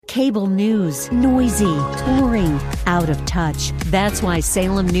Cable news, noisy, boring, out of touch. That's why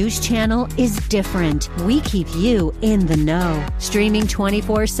Salem News Channel is different. We keep you in the know. Streaming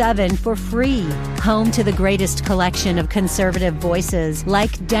 24/7 for free. Home to the greatest collection of conservative voices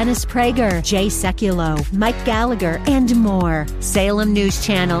like Dennis Prager, Jay Sekulow, Mike Gallagher, and more. Salem News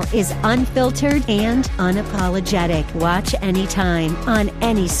Channel is unfiltered and unapologetic. Watch anytime, on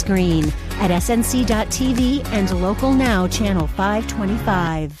any screen, at snc.tv and Local Now Channel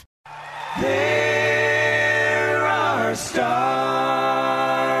 525. There are stars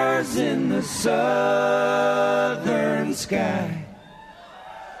in the southern sky,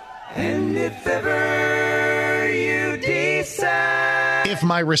 and if ever you decide, if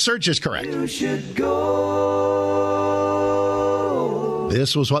my research is correct, you should go.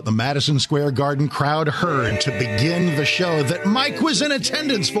 This was what the Madison Square Garden crowd heard to begin the show that Mike was in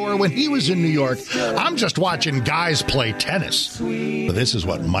attendance for when he was in New York. I'm just watching guys play tennis. But this is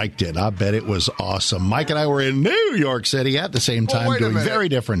what Mike did. I bet it was awesome. Mike and I were in New York City at the same time doing very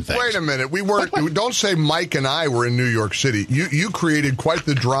different things. Wait a minute. We weren't. Don't say Mike and I were in New York City. You created quite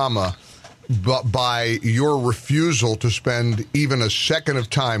the drama by your refusal to spend even a second of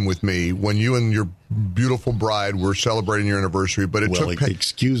time with me when you and your beautiful bride were celebrating your anniversary. But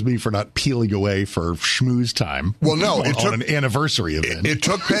excuse me for not peeling away for schmooze time. Well, no, it took an anniversary event. It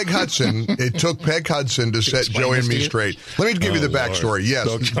took Peg Hudson. It took Peg Hudson to set Joey and me straight. Let me give you the backstory. Yes,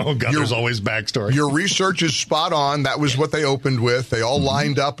 oh God, there's always backstory. Your research is spot on. That was what they opened with. They all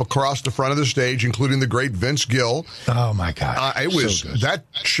lined up across the front of the stage, including the great Vince Gill. Oh my God, it was so that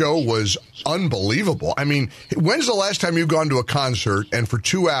show was unbelievable. I mean, when's the last time you've gone to a concert and for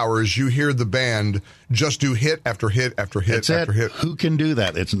 2 hours you hear the band just do hit after hit after hit after hit? Who can do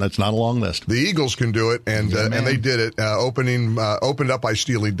that? That's not a long list. The Eagles can do it, and they did it. Opened up by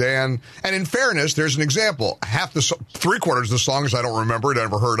Steely Dan. And in fairness, there's an example. Three-quarters of the songs I don't remember,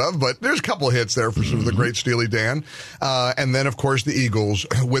 never heard of, but there's a couple of hits there for some of the great Steely Dan. And then, of course, the Eagles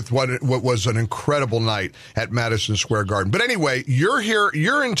with what was an incredible night at Madison Square Garden. But anyway, you're here.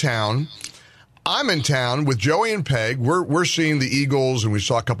 You're in town. I'm in town with Joey and Peg. We're seeing the Eagles, and we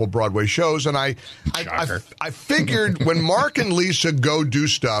saw a couple Broadway shows. And I figured when Mark and Lisa go do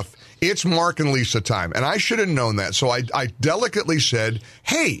stuff, it's Mark and Lisa time. And I should have known that. So I delicately said,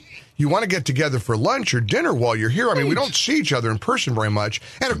 hey, you want to get together for lunch or dinner while you're here? I mean, we don't see each other in person very much.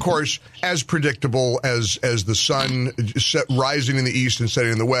 And, of course, as predictable as the sun rising in the east and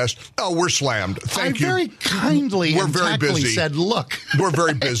setting in the west, we're slammed. Thank you. I very kindly we're very busy. Said, look. We're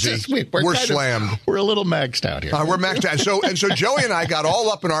very busy. We're slammed. We're a little maxed out here. We're maxed out. So Joey and I got all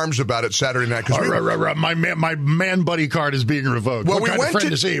up in arms about it Saturday night. My man buddy card is being revoked. Well, what kind of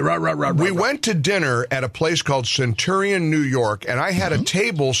friend is he? We went to dinner at a place called Centurion, New York, and I had a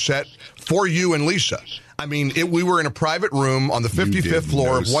table set for you and Lisa. I mean, we were in a private room on the 55th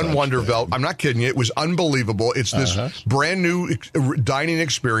floor of One Wondervelt. I'm not kidding you. It was unbelievable. It's this brand new dining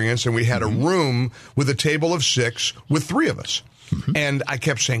experience, and we had a room with a table of 6 with 3 of us. And I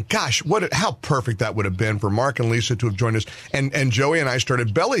kept saying, gosh, how perfect that would have been for Mark and Lisa to have joined us. And Joey and I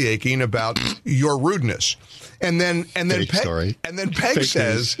started belly aching about your rudeness. And then Peg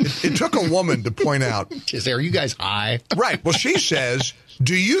says, it took a woman to point out. Are you guys high? Right. Well, she says,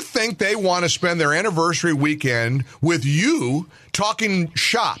 do you think they want to spend their anniversary weekend with you talking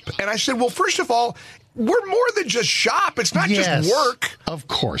shop? And I said, well, first of all, we're more than just shop. It's not just work. Of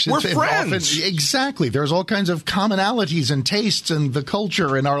course. We're friends. Exactly. There's all kinds of commonalities and tastes and the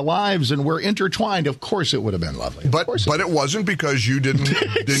culture in our lives, and we're intertwined. Of course it would have been lovely. But it wasn't because you didn't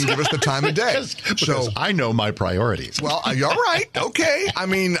give us the time of day. Because I know my priorities. Well, you're right. Okay. I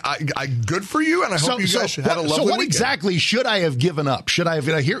mean, I good for you, and I hope you guys had a lovely So what weekend. exactly should I have given up? Should I have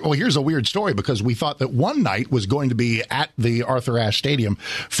here's a weird story, because we thought that one night was going to be at the Arthur Ashe Stadium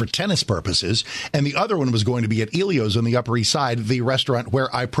for tennis purposes, and the other one was going to be at Elio's on the Upper East Side, the restaurant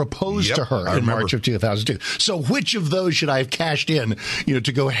where I proposed to her in March of 2002. So which of those should I have cashed in,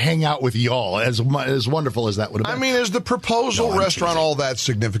 to go hang out with y'all, as wonderful as that would have been? I mean, is the proposal restaurant all that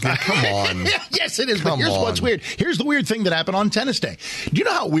significant? Come on. Yes, it is. But here's what's weird. Here's the weird thing that happened on Tennis Day. Do you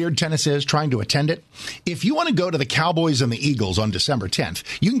know how weird tennis is trying to attend it? If you want to go to the Cowboys and the Eagles on December 10th,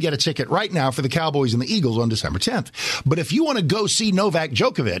 you can get a ticket right now for the Cowboys and the Eagles on December 10th. But if you want to go see Novak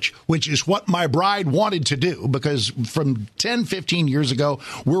Djokovic, which is what my bride wanted to do, because from 10, 15 years ago,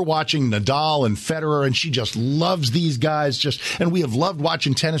 we're watching Nadal and Federer, and she just loves these guys. And we have loved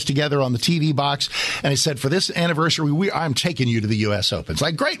watching tennis together on the TV box. And I said, for this anniversary, I'm taking you to the U.S. Open. It's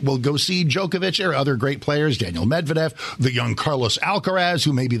like, great, we'll go see Djokovic. There are other great players, Daniel Medvedev, the young Carlos Alcaraz,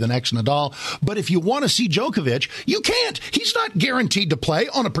 who may be the next Nadal. But if you want to see Djokovic, you can't. He's not guaranteed guaranteed to play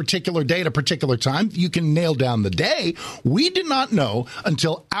on a particular day at a particular time. You can nail down the day. We did not know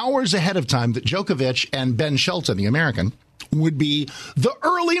until hours ahead of time that Djokovic and Ben Shelton, the American, would be the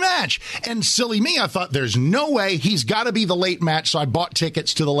early match. And silly me, I thought there's no way, he's got to be the late match. So I bought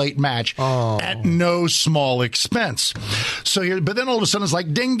tickets to the late match at no small expense. So here, but then all of a sudden it's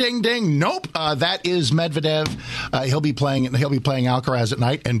like ding, ding, ding. Nope, that is Medvedev. He'll be playing Alcaraz at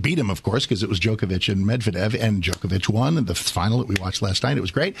night and beat him, of course, because it was Djokovic and Medvedev, and Djokovic won in the final that we watched last night. It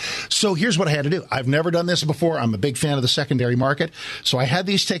was great. So here's what I had to do. I've never done this before. I'm a big fan of the secondary market. So I had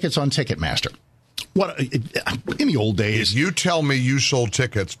these tickets on Ticketmaster. What in the old days? If you tell me you sold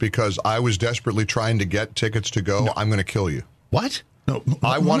tickets because I was desperately trying to get tickets to go, I'm going to kill you. What? No,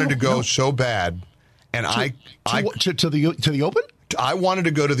 I wanted to go so bad, and to the Open. I wanted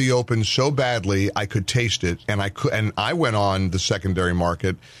to go to the Open so badly I could taste it, and I went on the secondary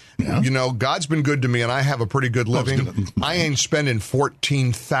market. Yeah. You know, God's been good to me, and I have a pretty good living. I ain't spending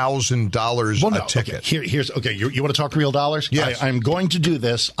 $14,000 a ticket. Okay. Here's You want to talk real dollars? Yes. I'm going to do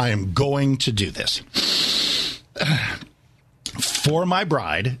this. I am going to do this. For my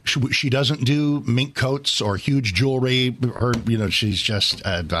bride, she doesn't do mink coats or huge jewelry. She's just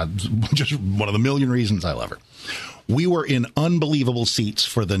one of the million reasons I love her. We were in unbelievable seats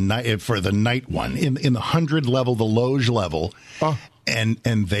for the night one in the 100 level, the loge level. Oh. And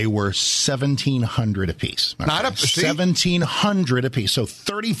they were $1,700 a piece. Not up to $1,700 a piece. So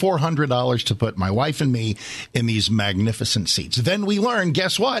 $3,400 to put my wife and me in these magnificent seats. Then we learned,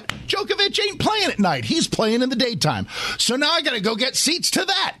 guess what? Djokovic ain't playing at night. He's playing in the daytime. So now I got to go get seats to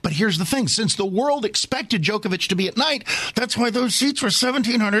that. But here's the thing. Since the world expected Djokovic to be at night, that's why those seats were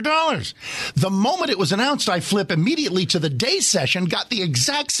 $1,700. The moment it was announced, I flip immediately to the day session, got the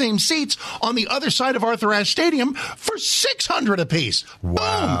exact same seats on the other side of Arthur Ashe Stadium for $600 a piece.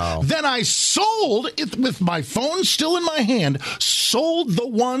 Wow. Boom. Then I sold it with my phone still in my hand, sold the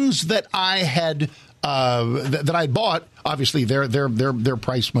ones that I had that I bought. Obviously, their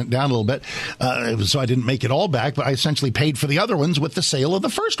price went down a little bit, so I didn't make it all back, but I essentially paid for the other ones with the sale of the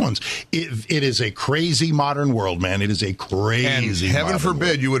first ones. It is a crazy modern world, man. It is a crazy and heaven forbid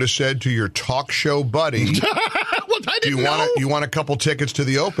world. You would have said to your talk show buddy, well, I didn't know. You want a couple tickets to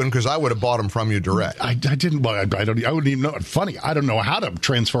the Open? Because I would have bought them from you direct. I didn't. Well, I wouldn't even know. Funny, I don't know how to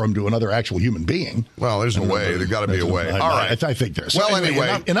transfer them to another actual human being. Well, there's a way. There's got to be a way. All right. I think there's. Well,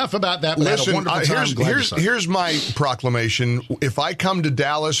 anyway, enough about that. Listen, here's my proclamation. If I come to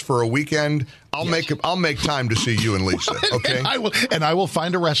Dallas for a weekend, I'll make time to see you and Lisa. Okay, and I will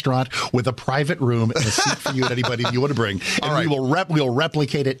find a restaurant with a private room and a seat for you and anybody you want to bring, and right. we'll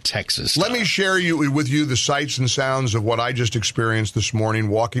replicate it Texas style. Let me share with you the sights and sounds of what I just experienced this morning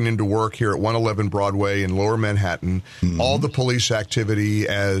walking into work here at 111 Broadway in Lower Manhattan. Mm-hmm. All the police activity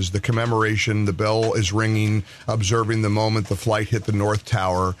as the commemoration, the bell is ringing, observing the moment the flight hit the North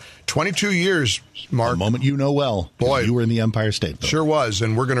Tower. 22 years, Mark. A moment you know well. Boy, you were in the Empire State Building. Sure was,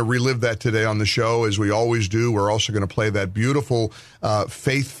 and we're going to relive that today on the show, as we always do. We're also going to play that beautiful,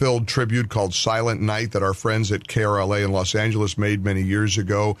 faith-filled tribute called Silent Night that our friends at KRLA in Los Angeles made many years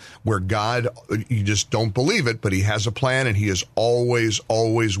ago, where God, you just don't believe it, but he has a plan, and he is always,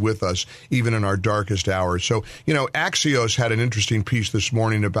 always with us, even in our darkest hours. So, Axios had an interesting piece this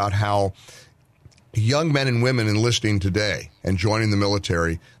morning about how young men and women enlisting today and joining the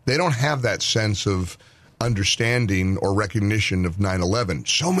military, they don't have that sense of understanding or recognition of 9/11.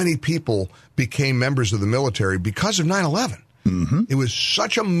 So many people became members of the military because of 9/11. Mm-hmm. It was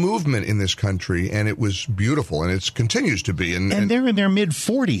such a movement in this country, and it was beautiful, and it continues to be. And they're in their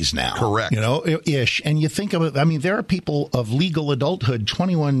mid-40s now. Correct. Ish. And you think of it, there are people of legal adulthood,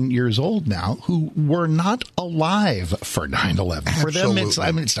 21 years old now, who were not alive for 9/11. For them,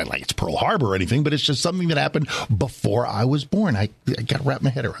 it's not like it's Pearl Harbor or anything, but it's just something that happened before I was born. I got to wrap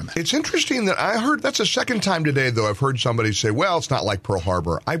my head around that. It's interesting that I heard, that's the second time today, though, I've heard somebody say, well, it's not like Pearl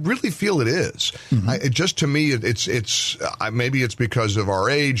Harbor. I really feel it is. Mm-hmm. To me, it's maybe it's because of our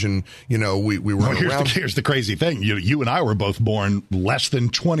age, and we weren't around. Here's the crazy thing: you and I were both born less than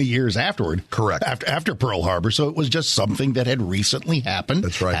 20 years afterward. Correct. After Pearl Harbor, so it was just something that had recently happened.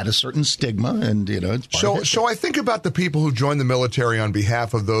 That's right. Had a certain stigma, and it's so I think about the people who joined the military on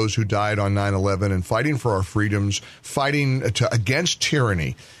behalf of those who died on 9/11 and fighting for our freedoms, fighting against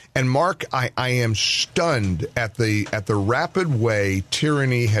tyranny. And Mark, I am stunned at the rapid way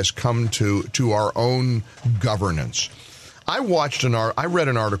tyranny has come to our own governance. I read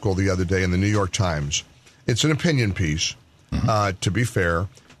an article the other day in the New York Times. It's an opinion piece, to be fair.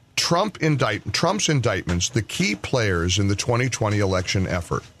 Trump's indictments, the key players in the 2020 election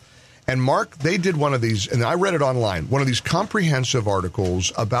effort. And Mark, they did one of these, and I read it online, one of these comprehensive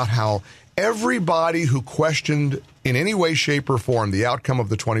articles about how everybody who questioned in any way, shape, or form the outcome of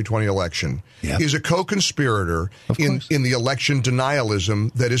the 2020 election is a co-conspirator in the election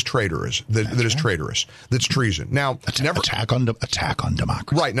denialism that is traitorous, that's treason. Now, attack on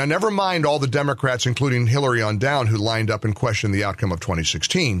democracy. Right. Now, never mind all the Democrats, including Hillary on down, who lined up and questioned the outcome of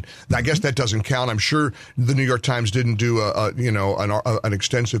 2016. I guess that doesn't count. I'm sure the New York Times didn't do an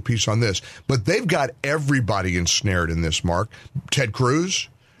extensive piece on this, but they've got everybody ensnared in this, Mark. Ted Cruz,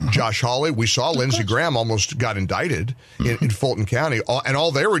 Josh Hawley. We saw Lindsey Graham almost got indicted in Fulton County, and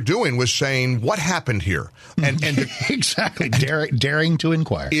all they were doing was saying, "What happened here?" And exactly, daring to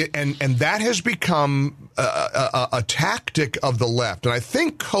inquire. And that has become a tactic of the left. And I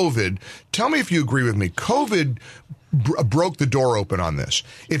think COVID. Tell me if you agree with me. COVID broke the door open on this.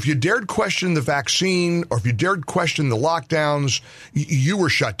 If you dared question the vaccine, or if you dared question the lockdowns, you were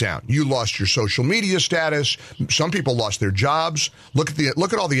shut down. You lost your social media status. Some people lost their jobs. Look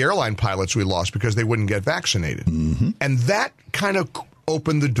at all the airline pilots we lost because they wouldn't get vaccinated. And that kind of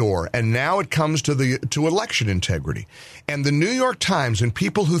opened the door. And now it comes to election integrity. And the New York Times and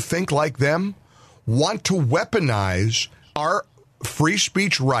people who think like them want to weaponize our free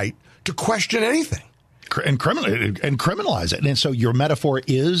speech right to question anything. And criminalize it. And so your metaphor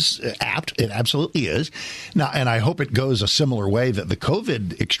is apt. It absolutely is. Now, and I hope it goes a similar way that the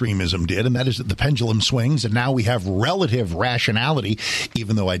COVID extremism did, and that is that the pendulum swings, and now we have relative rationality,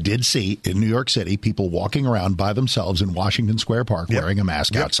 even though I did see in New York City people walking around by themselves in Washington Square Park wearing a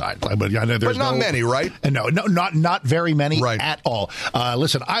mask outside. But not many, right? No, not very many at all.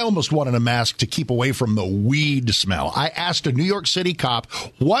 Listen, I almost wanted a mask to keep away from the weed smell. I asked a New York City cop,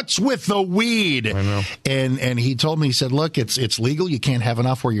 "What's with the weed?" I know. And he told me, he said, "Look, it's legal. You can't have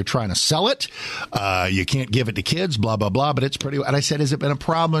enough where you're trying to sell it. You can't give it to kids, blah, blah, blah. But it's pretty." And I said, "Has it been a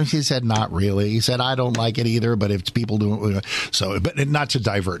problem?" He said, "Not really." He said, "I don't like it either, but if it's people doing it." So, but not to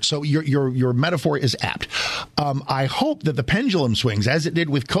divert. So your metaphor is apt. I hope that the pendulum swings as it did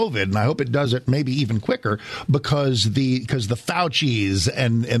with COVID, and I hope it does it maybe even quicker because the Faucis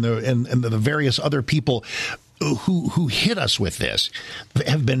and the various other people who hit us with this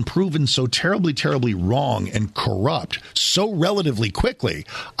have been proven so terribly, terribly wrong and corrupt so relatively quickly.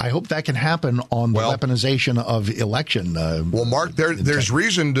 I hope that can happen on the weaponization of election. Mark, there's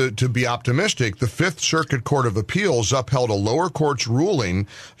reason to be optimistic. The Fifth Circuit Court of Appeals upheld a lower court's ruling,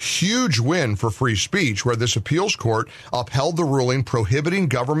 huge win for free speech, where this appeals court upheld the ruling prohibiting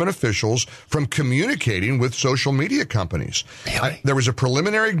government officials from communicating with social media companies. Really? There was a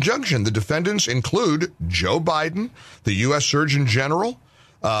preliminary injunction. The defendants include Joe Biden, the U.S. Surgeon General,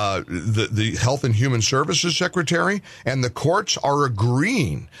 the Health and Human Services Secretary, and the courts are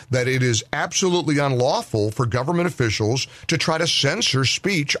agreeing that it is absolutely unlawful for government officials to try to censor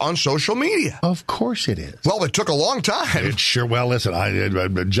speech on social media. Of course it is. Well, it took a long time. It sure. Well,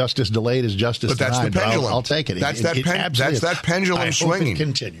 listen, justice delayed is justice denied. But that's the pendulum. I'll take it. That's that pendulum swinging. Hope it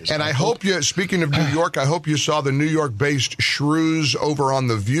continues. And I hope you, speaking of New York, I hope you saw the New York-based shrews over on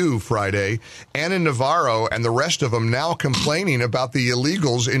The View Friday, Anna Navarro and the rest of them now complaining about the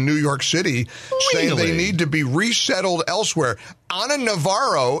illegals in New York City, saying they need to be resettled elsewhere. Anna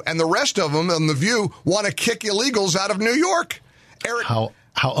Navarro and the rest of them on The View want to kick illegals out of New York. Eric, how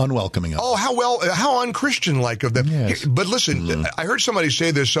unwelcoming of them. Oh, how unchristian-like of them. Yes. But listen, I heard somebody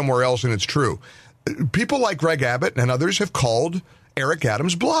say this somewhere else, and it's true. People like Greg Abbott and others have called Eric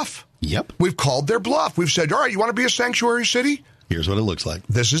Adams' bluff. Yep. We've called their bluff. We've said, all right, you want to be a sanctuary city? Here's what it looks like.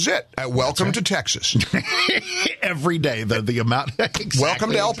 This is it. Welcome to Texas. Every day, the amount. Exactly,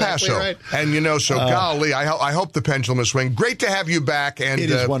 welcome to El Paso. Right. And, golly, I hope the pendulum is swinging. Great to have you back. And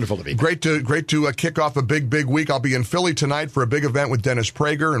it is wonderful to be back. Great to kick off a big week. I'll be in Philly tonight for a big event with Dennis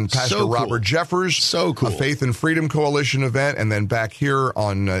Prager and Pastor Robert Jeffers. So cool. A Faith and Freedom Coalition event, and then back here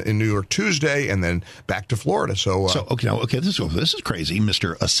in New York Tuesday, and then back to Florida. Okay, this is crazy,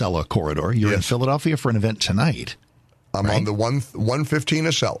 Mr. Acela Corridor. You're in Philadelphia for an event tonight. I'm on the 115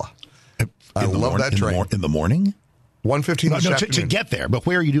 Acela. I love that train. In the morning? 115 this afternoon. To get there. But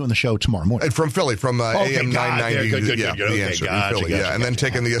where are you doing the show tomorrow morning? From Philly, from AM 990. Good. The answer in Philly. And then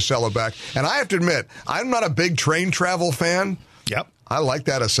taking the Acela back. And I have to admit, I'm not a big train travel fan. Yep. I like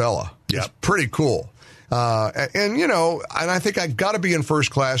that Acela. Yep. It's pretty cool. And I think I've got to be in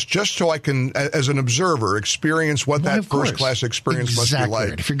first class just so I can, as an observer, experience what that first class experience must be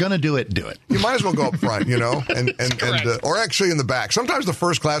like. If you're going to do it, do it. You might as well go up front, or actually in the back. Sometimes the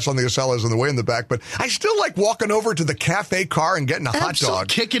first class on the Acela is in the way in the back, but I still like walking over to the cafe car and getting a hot dog.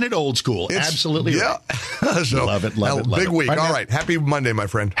 Kicking it old school. Absolutely right. So, love it. Big week. All right. Happy Monday, my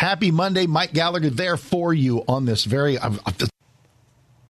friend. Happy Monday. Mike Gallagher there for you on this very...